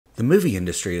The movie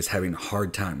industry is having a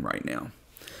hard time right now.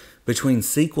 Between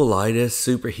sequelitis,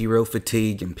 superhero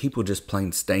fatigue, and people just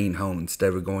plain staying home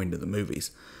instead of going to the movies,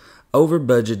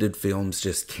 over-budgeted films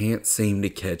just can't seem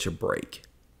to catch a break.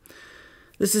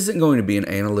 This isn't going to be an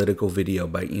analytical video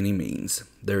by any means.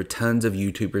 There are tons of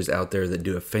YouTubers out there that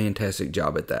do a fantastic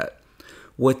job at that.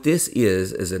 What this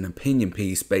is an opinion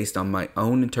piece based on my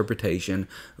own interpretation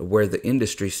of where the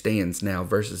industry stands now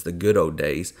versus the good old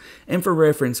days, and for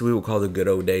reference we will call the good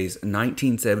old days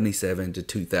 1977 to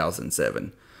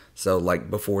 2007, so like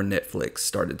before Netflix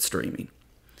started streaming.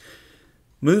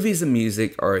 Movies and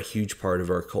music are a huge part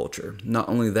of our culture. Not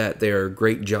only that, they are a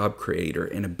great job creator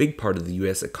and a big part of the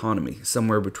US economy,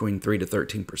 somewhere between 3 to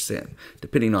 13%,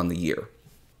 depending on the year.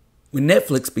 When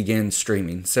Netflix began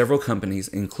streaming, several companies,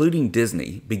 including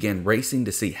Disney, began racing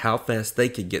to see how fast they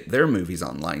could get their movies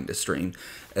online to stream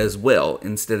as well,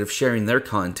 instead of sharing their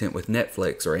content with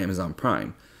Netflix or Amazon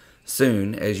Prime.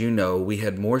 Soon, as you know, we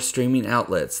had more streaming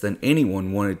outlets than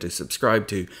anyone wanted to subscribe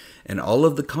to, and all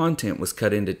of the content was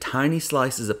cut into tiny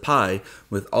slices of pie,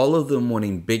 with all of them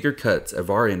wanting bigger cuts of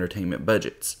our entertainment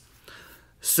budgets.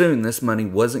 Soon, this money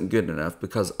wasn't good enough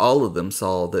because all of them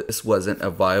saw that this wasn't a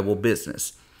viable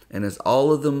business. And as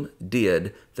all of them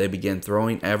did, they began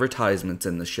throwing advertisements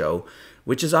in the show,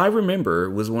 which as I remember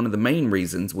was one of the main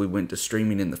reasons we went to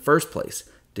streaming in the first place,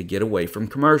 to get away from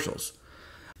commercials.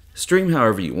 Stream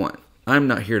however you want. I'm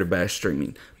not here to bash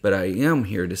streaming, but I am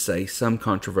here to say some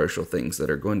controversial things that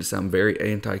are going to sound very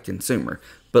anti-consumer.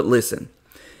 But listen,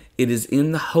 it is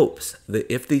in the hopes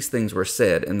that if these things were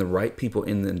said and the right people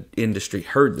in the industry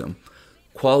heard them,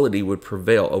 quality would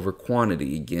prevail over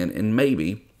quantity again, and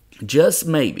maybe, just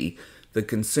maybe, the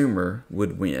consumer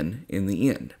would win in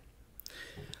the end.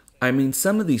 I mean,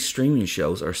 some of these streaming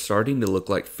shows are starting to look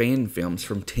like fan films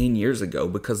from 10 years ago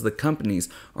because the companies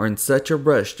are in such a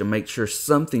rush to make sure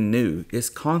something new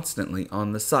is constantly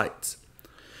on the sites.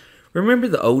 Remember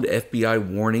the old FBI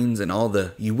warnings and all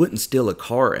the "you wouldn't steal a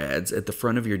car" ads at the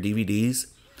front of your DVDs?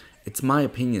 It's my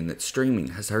opinion that streaming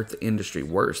has hurt the industry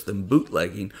worse than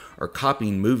bootlegging or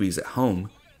copying movies at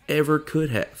home ever could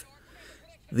have.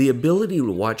 The ability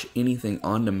to watch anything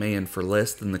on demand for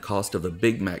less than the cost of a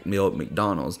Big Mac meal at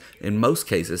McDonald's in most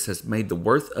cases has made the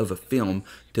worth of a film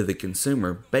to the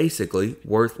consumer basically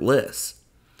worth less.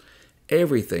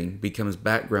 Everything becomes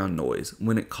background noise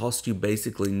when it costs you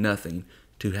basically nothing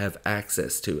to have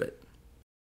access to it.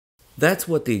 That's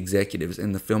what the executives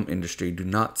in the film industry do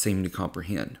not seem to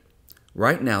comprehend.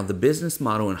 Right now, the business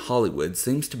model in Hollywood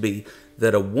seems to be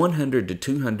that a $100 to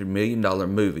 $200 million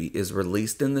movie is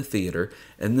released in the theater,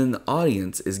 and then the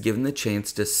audience is given the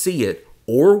chance to see it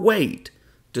or wait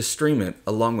to stream it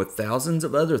along with thousands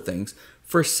of other things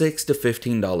for $6 to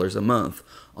 $15 a month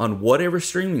on whatever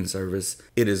streaming service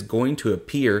it is going to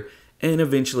appear and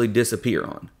eventually disappear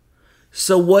on.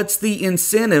 So what's the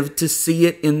incentive to see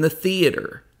it in the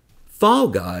theater? Fall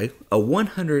Guy, a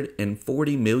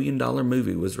 $140 million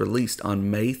movie, was released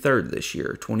on May 3rd this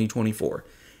year, 2024.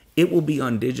 It will be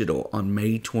on digital on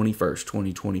May 21st,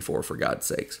 2024, for God's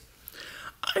sakes.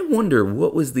 I wonder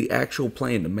what was the actual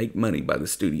plan to make money by the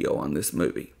studio on this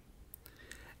movie.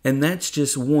 And that's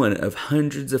just one of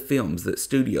hundreds of films that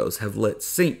studios have let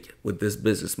sink with this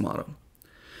business model.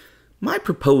 My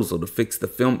proposal to fix the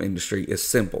film industry is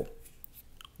simple.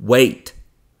 Wait.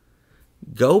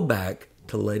 Go back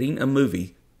to letting a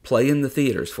movie play in the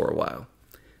theaters for a while.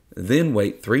 Then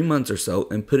wait 3 months or so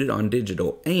and put it on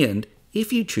digital, and,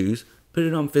 if you choose, put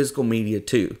it on physical media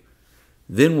too.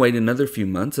 Then wait another few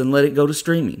months and let it go to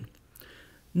streaming.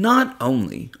 Not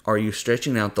only are you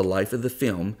stretching out the life of the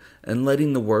film and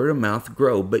letting the word of mouth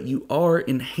grow, but you are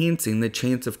enhancing the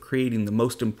chance of creating the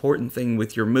most important thing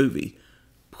with your movie: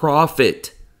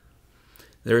 profit.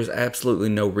 There is absolutely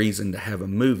no reason to have a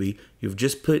movie you've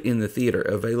just put in the theater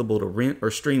available to rent or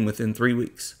stream within 3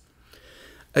 weeks.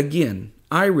 Again,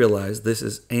 I realize this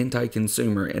is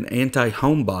anti-consumer and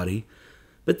anti-homebody,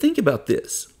 but think about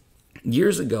this.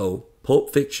 Years ago,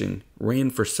 Pulp Fiction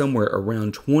ran for somewhere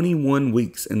around 21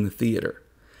 weeks in the theater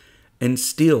and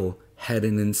still had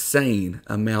an insane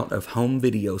amount of home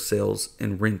video sales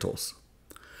and rentals.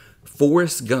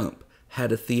 Forrest Gump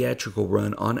had a theatrical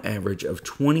run on average of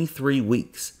 23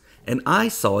 weeks, and I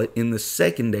saw it in the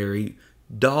secondary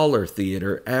dollar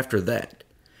theater after that.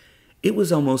 It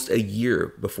was almost a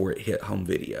year before it hit home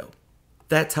video.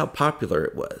 That's how popular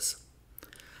it was.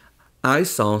 I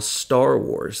saw Star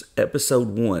Wars Episode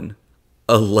 1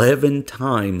 11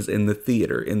 times in the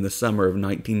theater in the summer of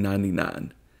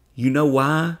 1999. You know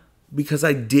why? Because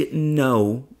I didn't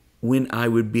know when I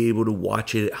would be able to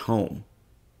watch it at home.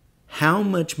 How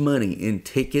much money in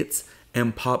tickets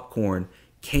and popcorn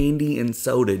candy and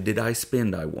soda did I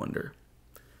spend, I wonder?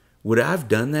 Would I have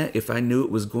done that if I knew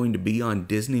it was going to be on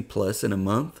Disney Plus in a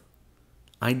month?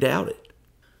 I doubt it.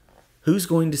 Who's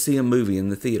going to see a movie in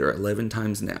the theater 11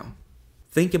 times now?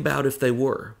 Think about if they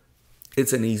were.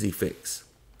 It's an easy fix.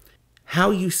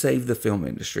 How you save the film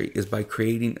industry is by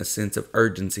creating a sense of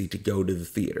urgency to go to the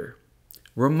theater.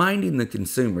 Reminding the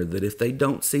consumer that if they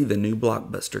don't see the new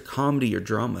blockbuster comedy or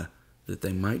drama, that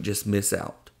they might just miss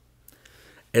out.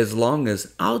 As long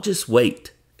as "I'll just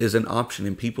wait" is an option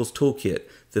in people's toolkit,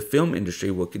 the film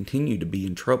industry will continue to be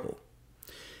in trouble.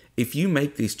 If you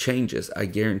make these changes, I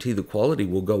guarantee the quality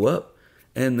will go up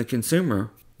and the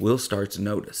consumer will start to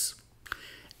notice.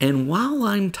 And while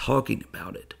I'm talking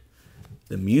about it,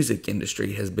 the music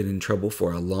industry has been in trouble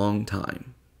for a long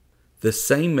time. The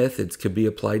same methods could be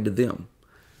applied to them.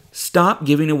 Stop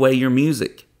giving away your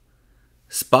music.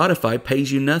 Spotify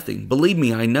pays you nothing. Believe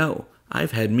me, I know.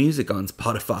 I've had music on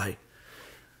Spotify.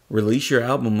 Release your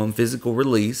album on physical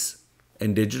release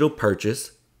and digital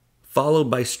purchase, followed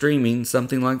by streaming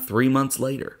something like 3 months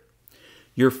later.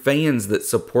 Your fans that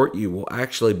support you will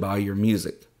actually buy your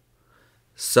music.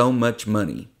 So much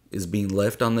money is being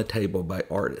left on the table by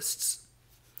artists.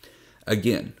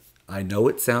 Again, I know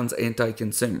it sounds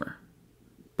anti-consumer,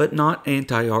 but not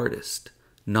anti-artist,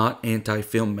 not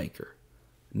anti-filmmaker,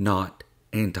 not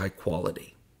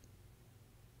anti-quality.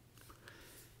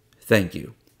 Thank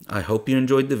you. I hope you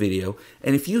enjoyed the video,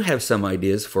 and if you have some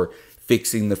ideas for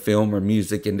fixing the film or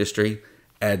music industry,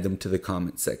 add them to the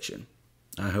comment section.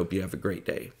 I hope you have a great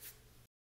day.